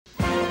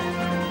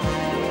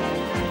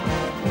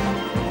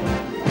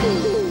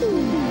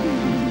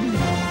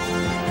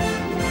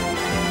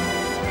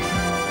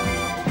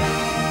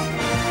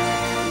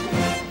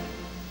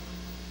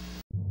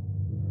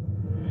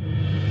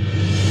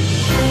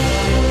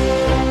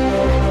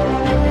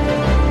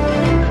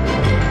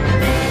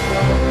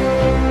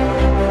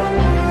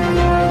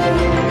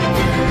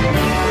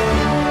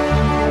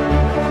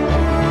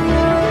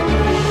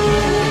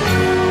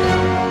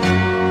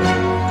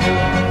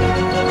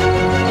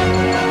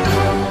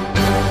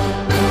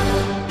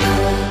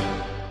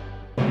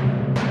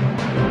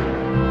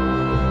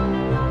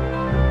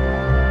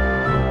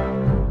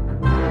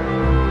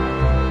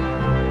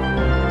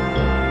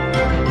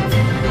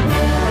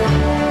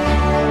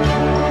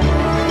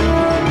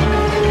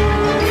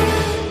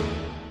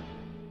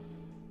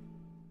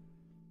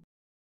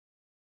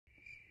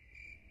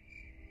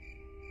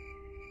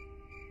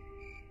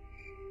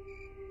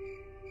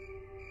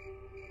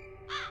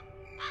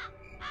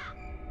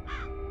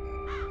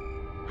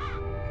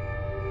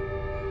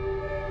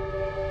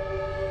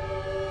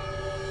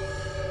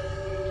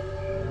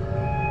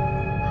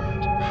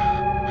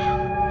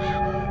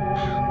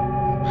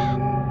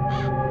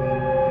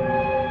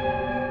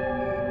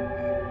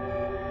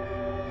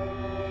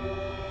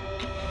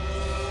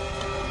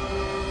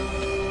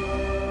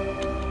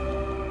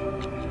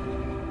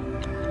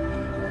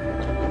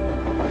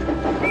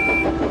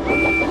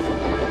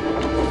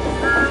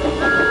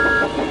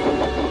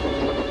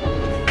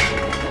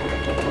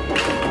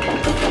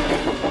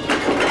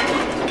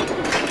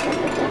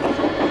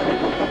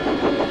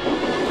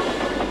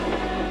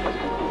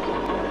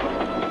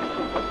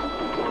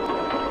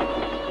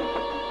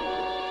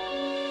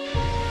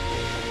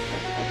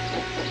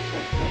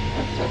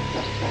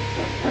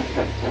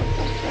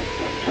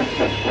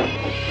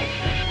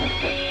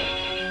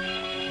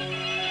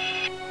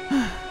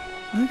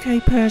Okay,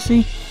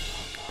 Percy.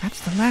 That's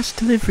the last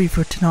delivery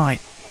for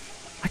tonight.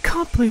 I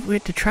can't believe we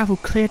had to travel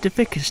clear to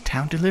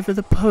Vicarstown to deliver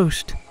the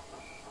post.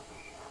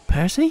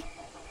 Percy?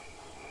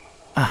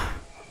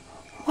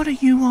 What are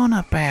you on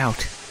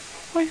about?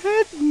 I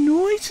heard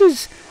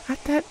noises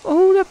at that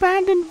old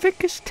abandoned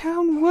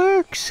Vicarstown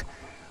Works.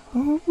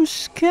 Oh, it was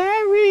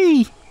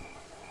scary.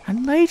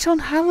 And late on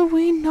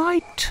Halloween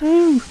night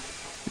too.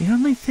 The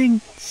only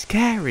thing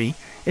scary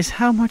is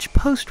how much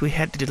post we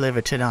had to deliver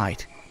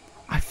tonight.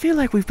 I feel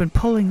like we've been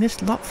pulling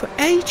this lot for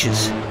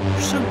ages.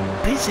 We're so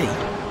busy.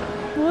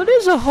 Well, it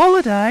is a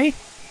holiday.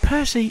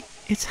 Percy,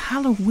 it's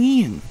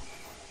Halloween,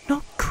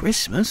 not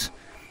Christmas.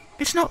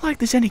 It's not like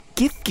there's any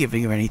gift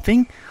giving or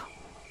anything.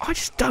 I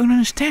just don't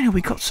understand how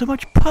we got so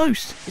much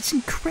post. It's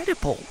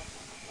incredible.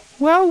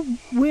 Well,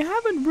 we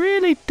haven't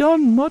really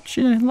done much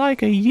in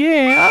like a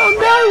year. Oh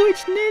no,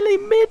 it's nearly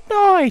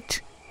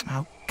midnight.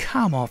 Oh,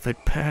 come off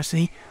it,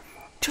 Percy.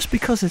 Just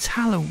because it's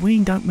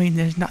Halloween don't mean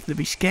there's nothing to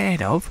be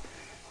scared of.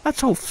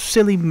 That's all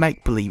silly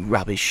make-believe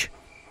rubbish.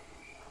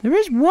 There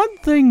is one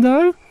thing,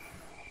 though.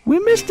 We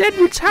missed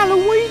Edward's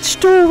Halloween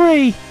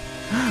story.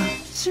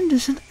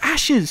 Cinders and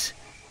ashes.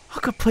 I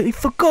completely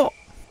forgot.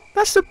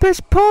 That's the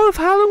best part of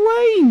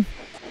Halloween.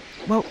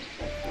 Well,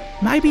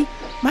 maybe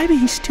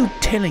he's still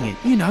telling it,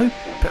 you know,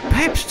 but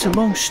perhaps it's a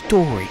long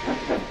story.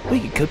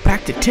 We could go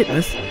back to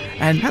Titmuth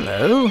and...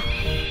 Hello?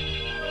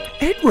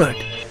 Edward!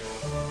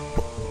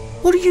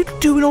 What are you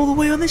doing all the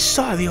way on this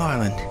side of the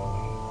island?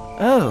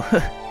 Oh,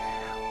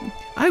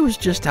 I was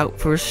just out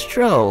for a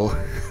stroll.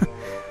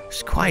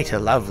 It's quite a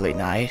lovely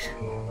night.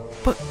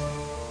 But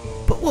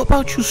what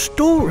about your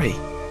story?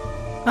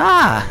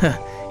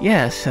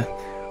 Yes, a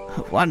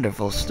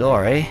wonderful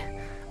story.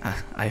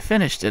 I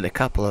finished it a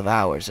couple of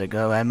hours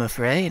ago, I'm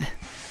afraid.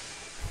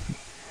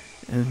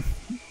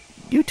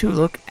 You two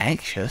look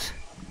anxious.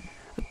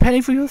 A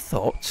penny for your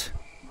thoughts.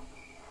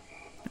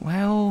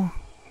 Well,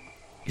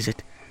 is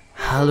it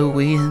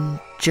Halloween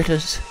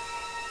jitters?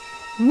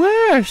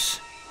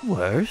 Worse!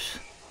 Worse?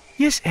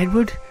 Yes,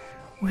 Edward.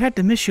 We had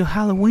to miss your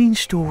Halloween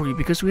story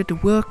because we had to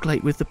work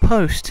late with the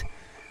post.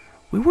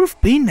 We would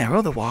have been there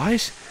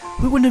otherwise.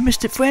 We wouldn't have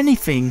missed it for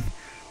anything.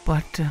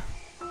 But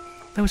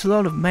there was a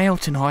lot of mail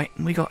tonight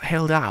and we got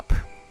held up.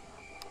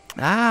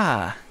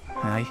 I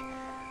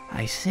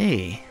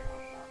see.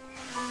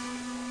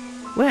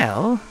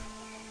 Well,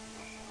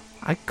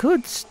 I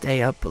could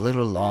stay up a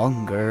little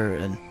longer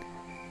and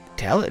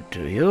tell it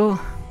to you.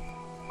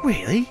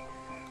 Really?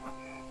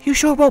 You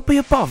sure it won't be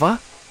a bother?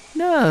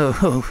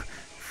 No,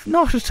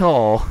 not at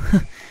all.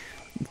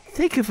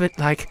 Think of it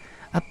like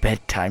a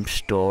bedtime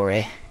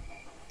story.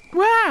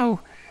 Wow!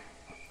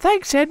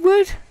 Thanks,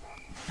 Edward.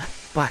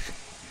 But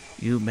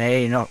you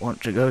may not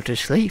want to go to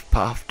sleep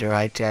after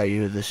I tell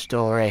you the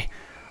story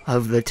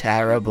of the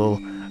terrible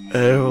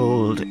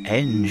old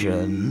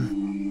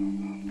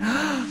engine.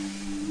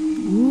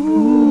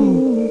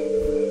 Ooh.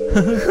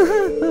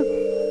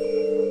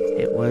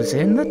 It was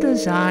in the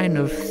design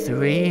of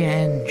 3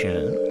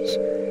 engines,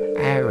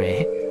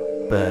 Harry,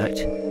 Bert,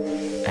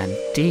 and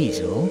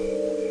Diesel,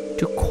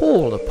 to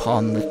call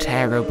upon the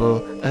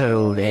terrible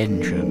old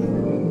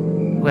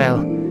engine.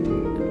 Well,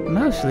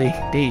 mostly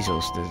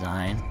Diesel's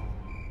design.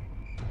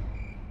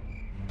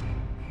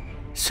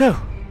 So,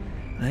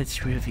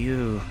 let's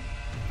review.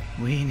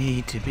 We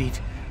need to beat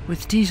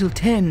with Diesel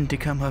 10 to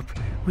come up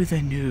with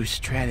a new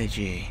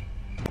strategy.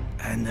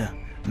 And the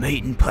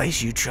meeting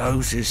place you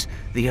chose is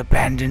the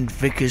abandoned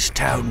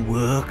Vicarstown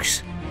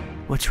Works.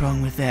 What's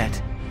wrong with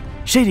that?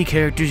 Shady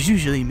characters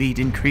usually meet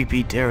in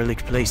creepy,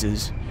 derelict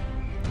places.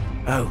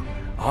 Oh,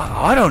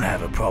 I don't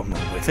have a problem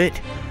with it.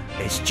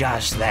 It's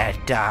just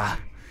that,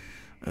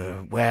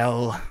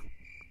 well...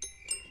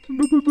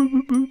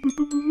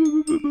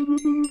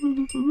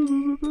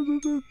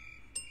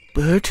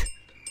 Bert?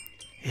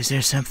 Is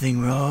there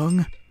something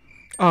wrong?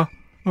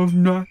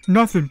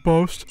 Nothing,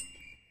 boss.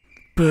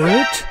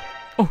 Bert?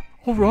 Oh,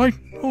 alright.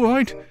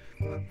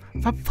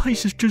 That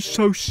place is just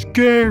so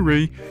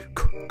scary.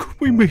 Could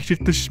we meet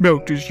at the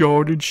smelter's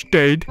yard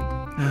instead?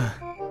 I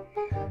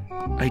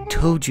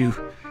told you,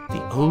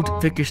 the old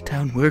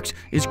Vicarstown Works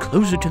is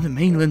closer to the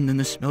mainland than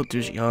the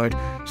smelter's yard,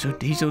 so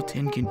Diesel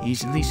 10 can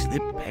easily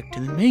slip back to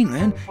the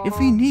mainland if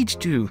he needs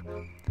to.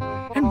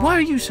 And why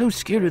are you so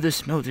scared of the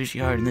smelter's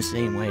yard in the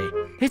same way?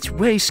 It's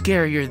way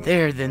scarier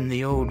there than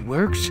the old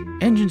works.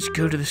 Engines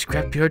go to the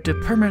scrapyard to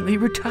permanently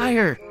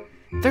retire.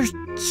 There's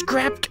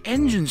scrapped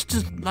engines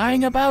just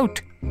lying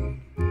about.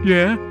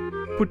 Yeah,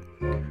 but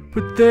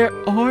there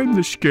I'm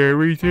the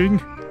scary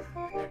thing.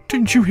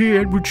 Didn't you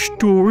hear Edward's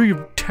story of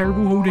a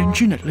terrible old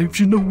engine that lives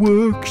in the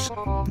works?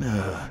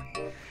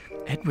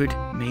 Edward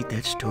made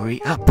that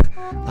story up,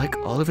 like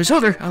all of his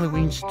other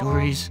Halloween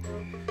stories.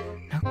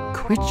 Now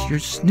quit your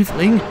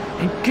sniffling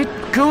and get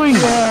going!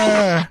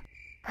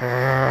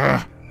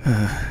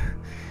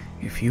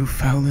 If you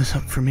foul this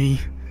up for me,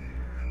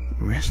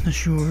 rest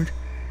assured,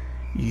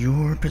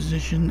 your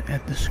position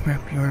at the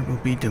scrapyard will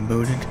be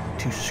devoted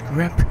to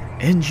scrap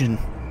engine.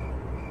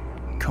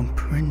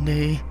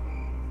 Comprende?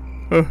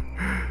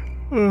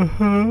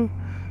 Uh-huh.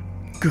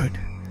 Good.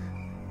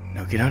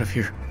 Now get out of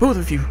here, both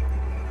of you.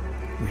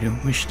 We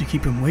don't wish to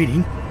keep him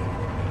waiting.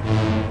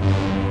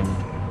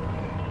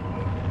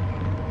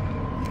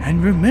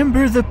 And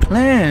remember the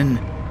plan.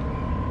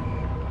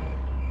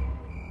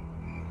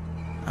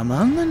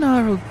 Among the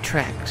gnarled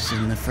tracks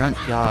in the front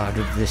yard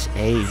of this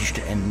aged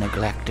and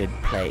neglected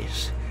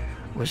place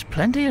was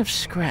plenty of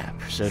scrap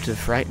so to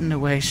frighten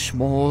away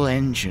small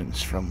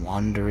engines from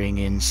wandering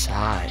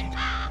inside.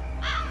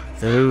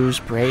 Those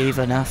brave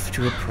enough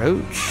to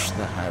approach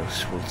the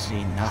house will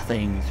see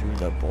nothing through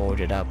the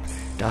boarded-up,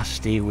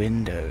 dusty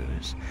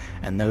windows,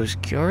 and those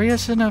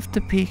curious enough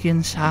to peek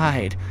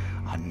inside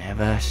are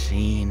never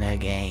seen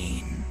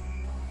again.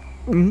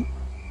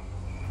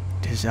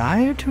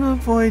 Desire to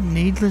avoid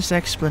needless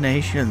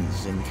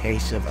explanations in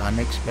case of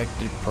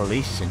unexpected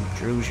police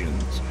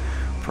intrusions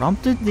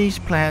prompted these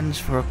plans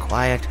for a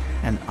quiet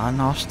and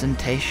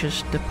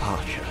unostentatious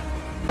departure.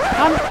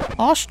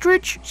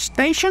 Ostrich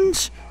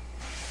stations?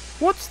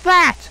 What's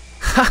that?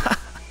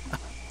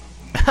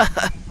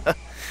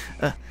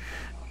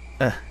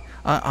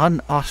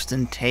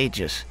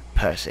 Unostentatious,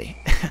 Percy.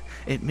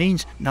 It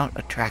means not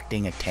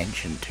attracting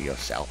attention to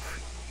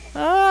yourself.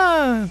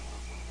 Oh,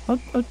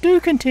 do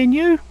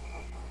continue.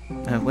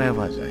 Where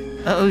was I?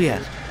 Oh,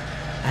 yes.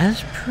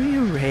 As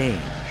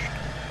prearranged,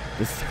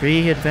 the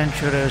three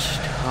adventurers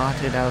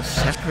started out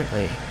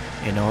separately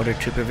in order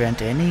to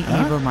prevent any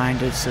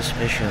evil-minded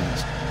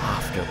suspicions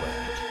afterward.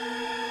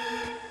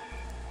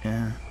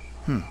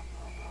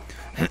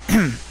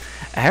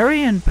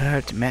 Harry and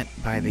Bert met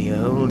by the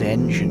old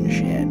engine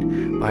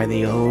shed, by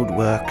the old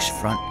works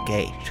front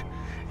gate,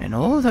 and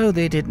although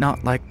they did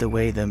not like the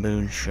way the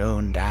moon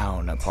shone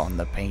down upon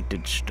the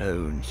painted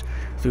stones,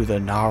 through the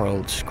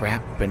gnarled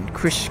scrap and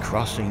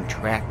crisscrossing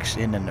tracks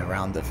in and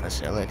around the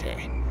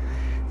facility,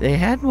 they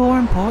had more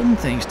important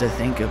things to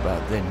think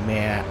about than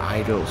mere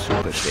idle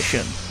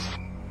superstition.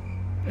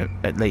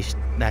 At least,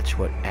 that's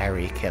what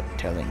Harry kept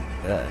telling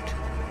Bert.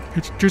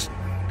 It's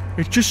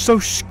just so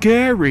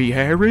scary,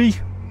 Harry.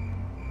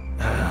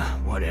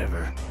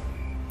 Whatever.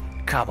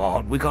 Come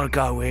on, we gotta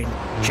go in,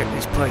 check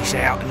this place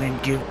out, and then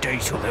give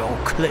Diesel the all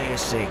clear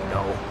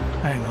signal.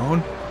 Hang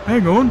on.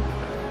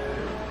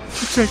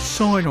 What's that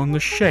sign on the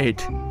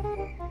shed?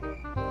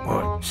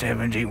 What,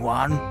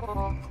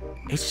 71?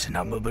 It's the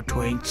number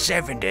between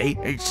 70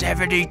 and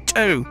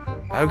 72,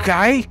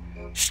 okay?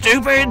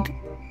 Stupid?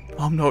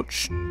 I'm not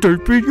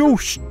stupid, you're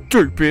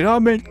stupid. I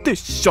meant this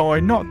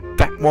sign, not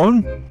that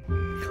one.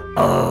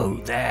 Oh,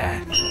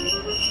 that.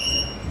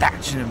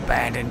 That's an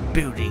abandoned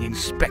building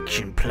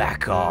inspection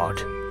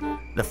placard.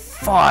 The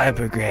fire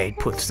brigade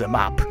puts them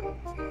up.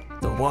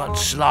 The one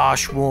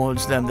Slosh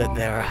warns them that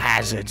there are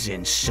hazards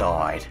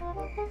inside.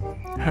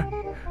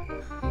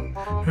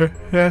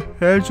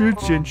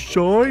 Hazards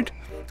inside?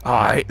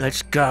 Alright,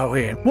 let's go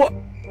in. What?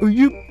 Are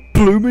you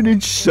blooming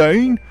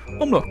insane?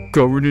 I'm not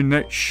going in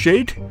that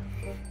shed.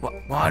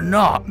 Why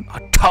not? I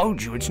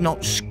told you it's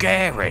not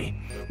scary.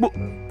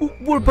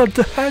 What about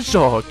the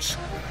hazards?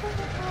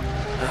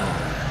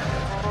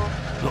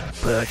 Look,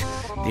 Bert,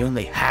 the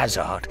only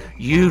hazard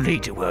you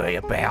need to worry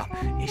about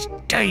is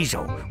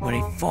Diesel when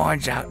he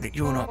finds out that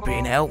you're not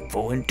being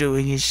helpful in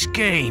doing his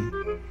scheme.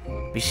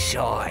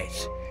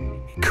 Besides,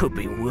 it could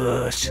be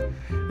worse.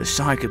 The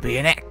sign could be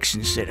an X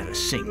instead of a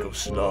single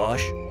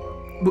slash.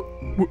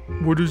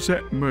 What does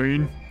that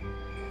mean?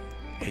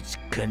 It's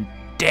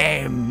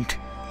condemned.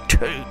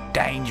 Too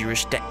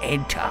dangerous to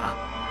enter.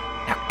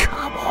 Now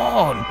come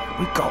on,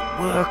 we've got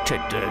work to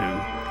do.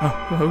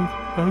 Oh,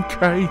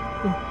 okay.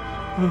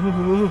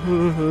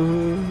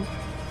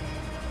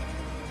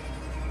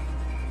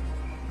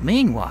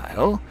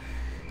 Meanwhile,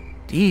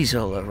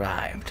 Diesel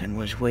arrived and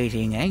was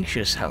waiting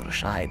anxious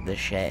outside the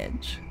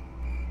sheds.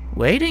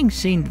 Waiting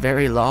seemed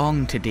very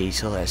long to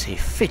Diesel as he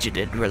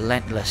fidgeted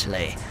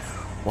relentlessly,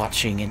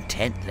 watching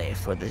intently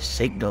for the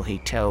signal he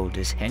told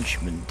his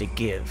henchmen to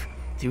give.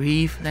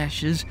 3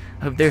 flashes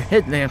of their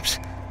headlamps.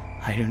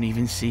 I don't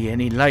even see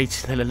any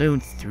lights, let alone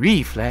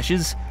 3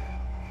 flashes.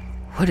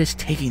 What is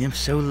taking them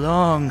so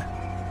long?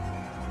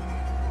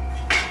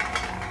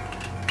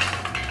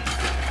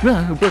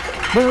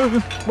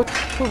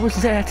 What was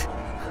that?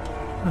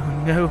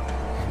 Oh no.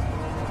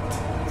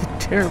 The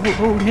terrible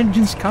old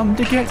engines come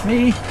to get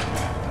me.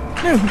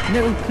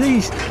 No,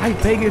 please, I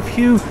beg of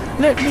you,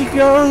 let me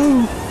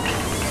go.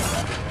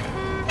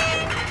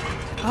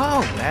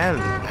 Oh, well,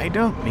 I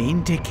don't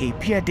mean to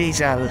keep you,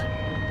 Diesel.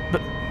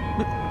 But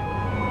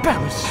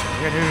ballast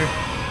spreader.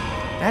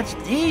 That's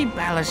the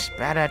ballast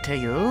spreader to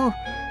you.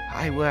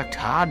 I worked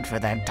hard for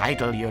that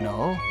title, you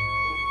know.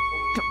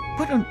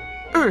 What on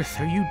earth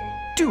are you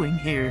doing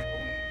here?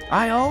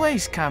 I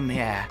always come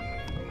here.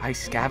 I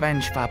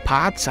scavenge for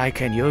parts I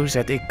can use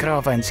at the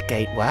Kilroy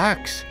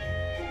Works.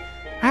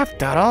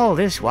 After all,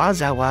 this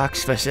was a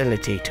works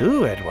facility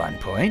too at one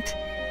point.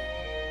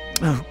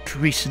 Oh,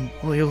 grease and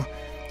oil.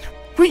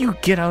 Will you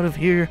get out of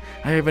here?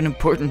 I have an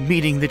important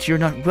meeting that you're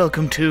not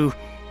welcome to.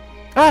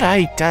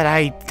 Alright,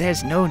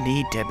 there's no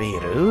need to be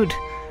rude.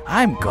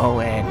 I'm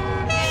going.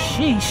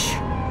 Sheesh.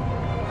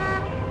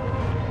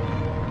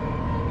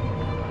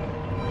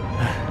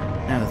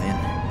 Now then,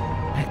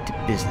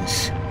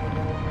 business.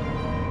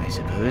 I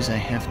suppose I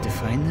have to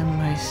find them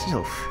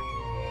myself.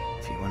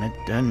 If you want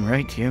it done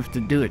right, you have to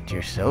do it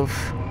yourself.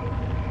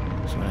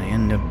 That's what I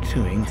end up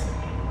doing.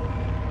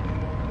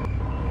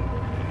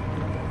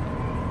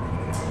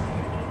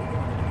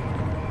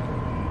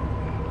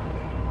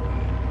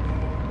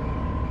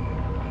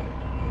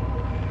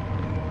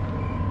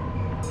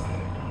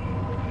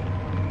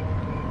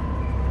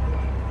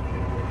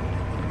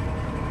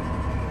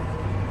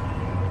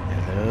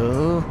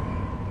 Hello?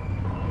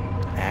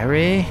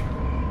 Harry?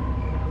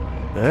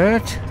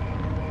 Bert?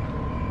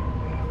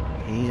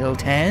 Hazel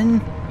 10?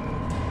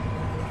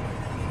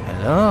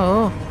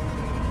 Hello?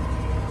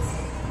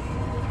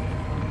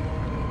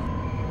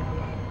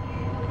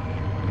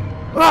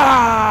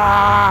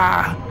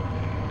 Ah!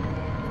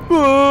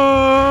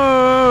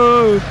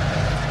 Whoa!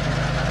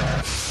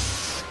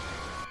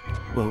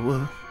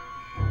 Whoa.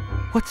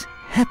 What's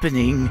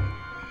happening?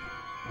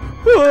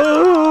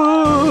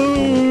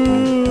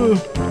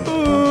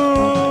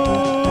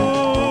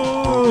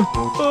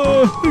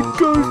 The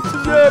ghost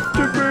is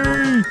after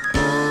me!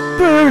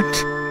 Bert!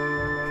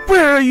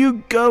 Where are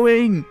you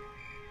going?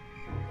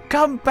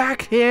 Come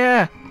back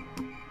here!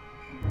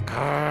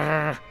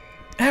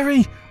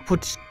 Harry,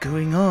 what's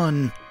going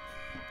on?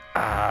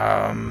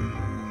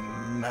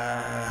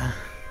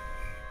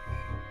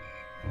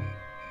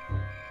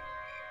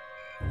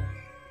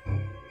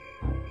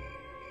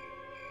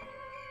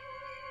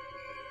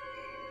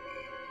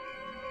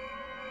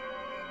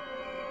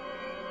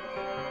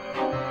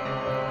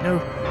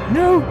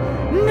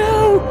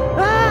 No!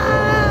 Ah!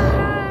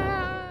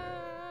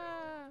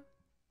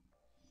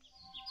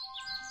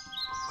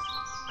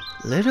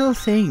 Little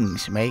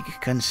things make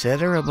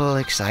considerable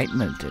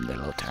excitement in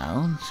little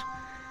towns,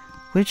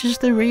 which is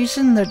the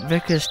reason that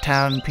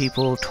Vicarstown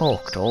people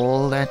talked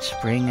all that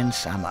spring and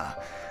summer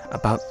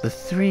about the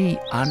 3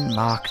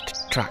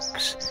 unmarked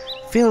trucks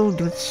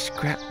filled with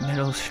scrap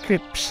metal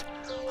strips,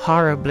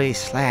 horribly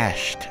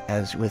slashed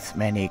as with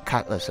many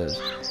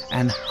cutlasses,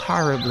 and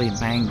horribly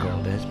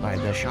mangled as by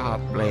the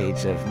sharp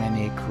blades of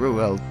many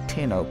cruel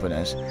tin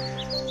openers,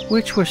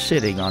 which were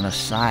sitting on a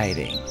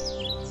siding.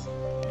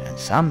 And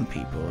some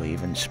people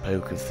even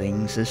spoke of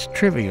things as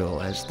trivial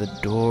as the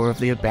door of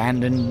the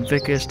abandoned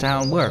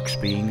Vicarstown Works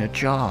being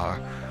ajar,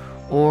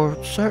 or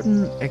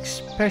certain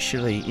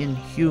especially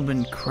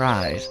inhuman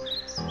cries,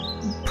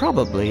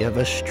 probably of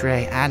a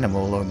stray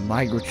animal or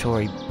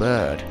migratory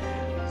bird,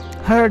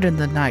 heard in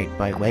the night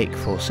by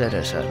wakeful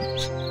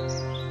citizens.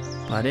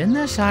 But in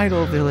this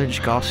idle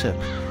village gossip,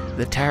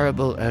 the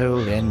terrible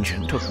old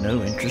engine took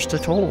no interest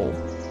at all.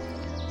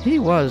 He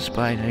was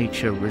by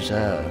nature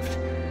reserved,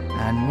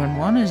 and when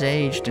one is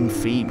aged and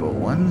feeble,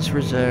 one's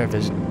reserve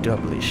is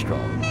doubly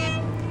strong.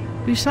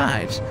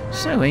 Besides,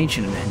 so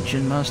ancient an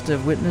engine must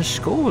have witnessed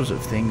scores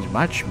of things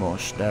much more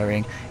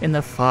stirring in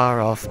the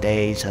far-off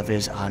days of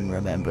his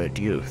unremembered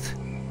youth.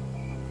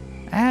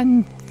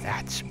 And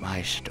that's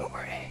my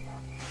story.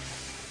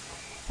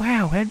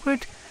 Wow,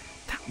 Edward,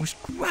 that was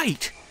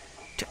great!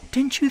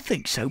 Didn't you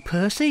think so,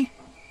 Percy?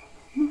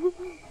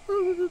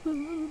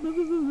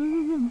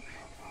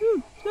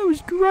 That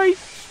was a great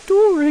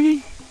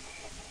story.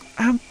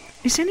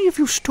 Is any of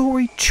your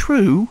story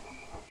true?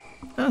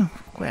 Oh,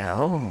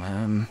 well,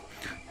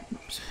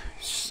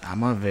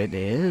 some of it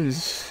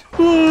is.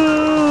 The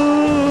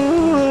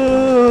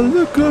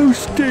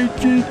ghost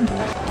engine!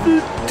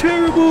 The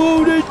terrible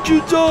old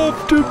engine's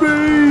after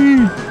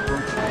me!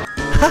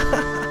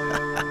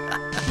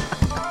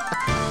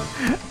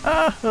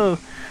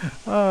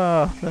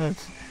 Oh,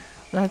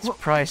 that's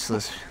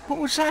priceless. What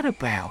was that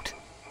about?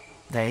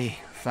 They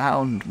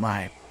found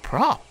my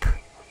prop.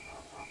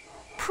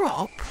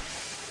 Prop?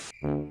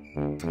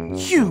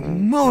 You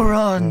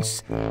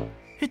morons!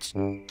 It's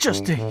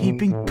just a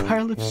heaping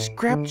pile of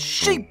scrap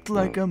shaped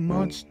like a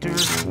monster.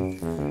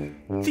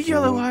 The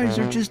yellow eyes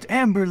are just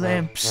amber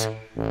lamps.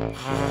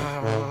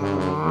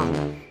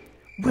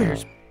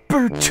 Where's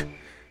Bert?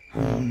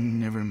 Oh,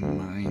 never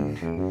mind.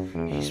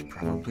 He's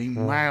probably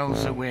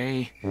miles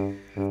away.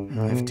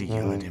 I'll have to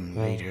yell at him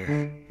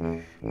later.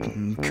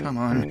 Come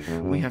on,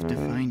 we have to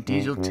find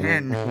Diesel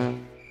 10.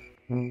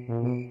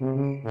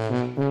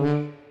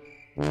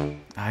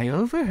 I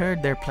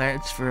overheard their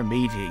plans for a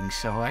meeting,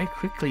 so I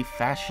quickly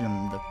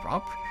fashioned the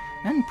prop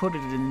and put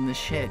it in the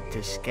shed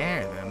to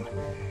scare them.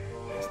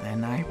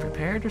 Then I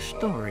prepared a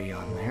story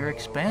on their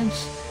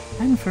expense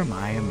and for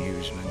my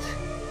amusement.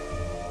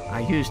 I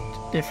used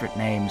different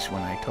names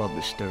when I told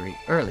the story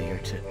earlier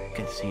to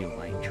conceal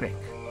my trick.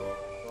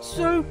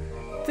 So,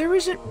 there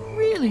isn't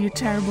really a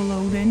terrible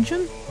old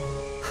engine?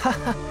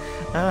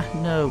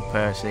 No,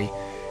 Percy.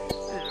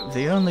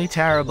 The only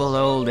terrible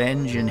old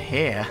engine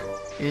here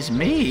is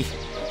me,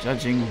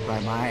 judging by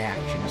my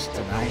actions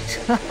tonight.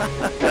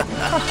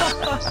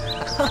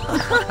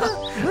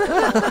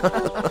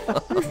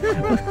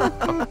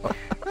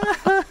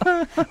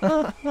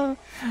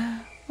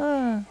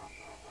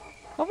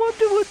 I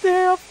wonder what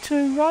they're up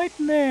to right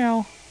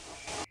now.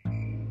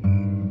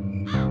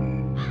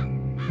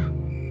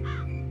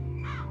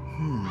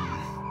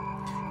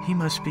 He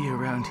must be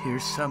around here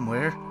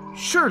somewhere.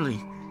 Surely,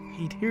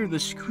 he'd hear the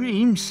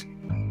screams.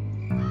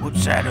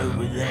 What's that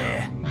over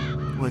there?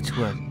 What's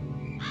what?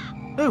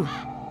 Oh,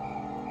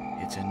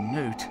 it's a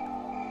note.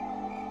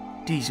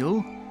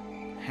 Diesel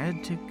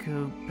had to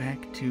go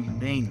back to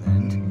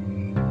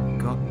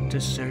mainland. Got to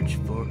search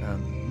for a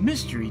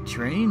mystery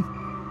train.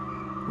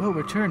 Will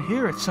return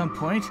here at some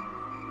point.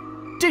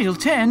 Diesel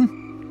 10?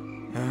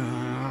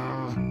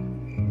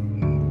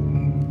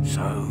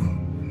 So,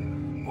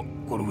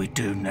 what do we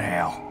do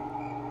now?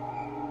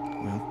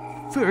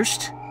 Well,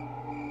 first,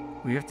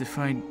 we have to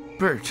find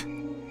Bert.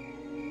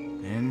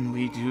 Then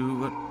we do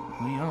what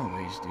we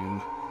always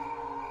do.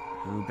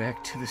 Go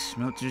back to the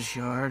smelter's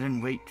yard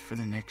and wait for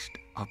the next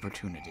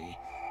opportunity.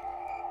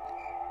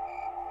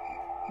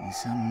 And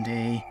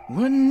someday,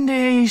 one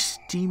day,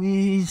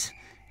 Steamies,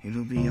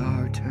 it'll be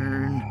our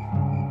turn.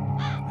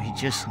 We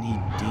just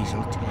need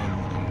Diesel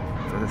 10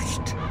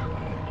 first.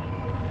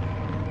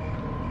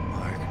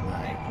 Mark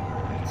my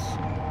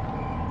words.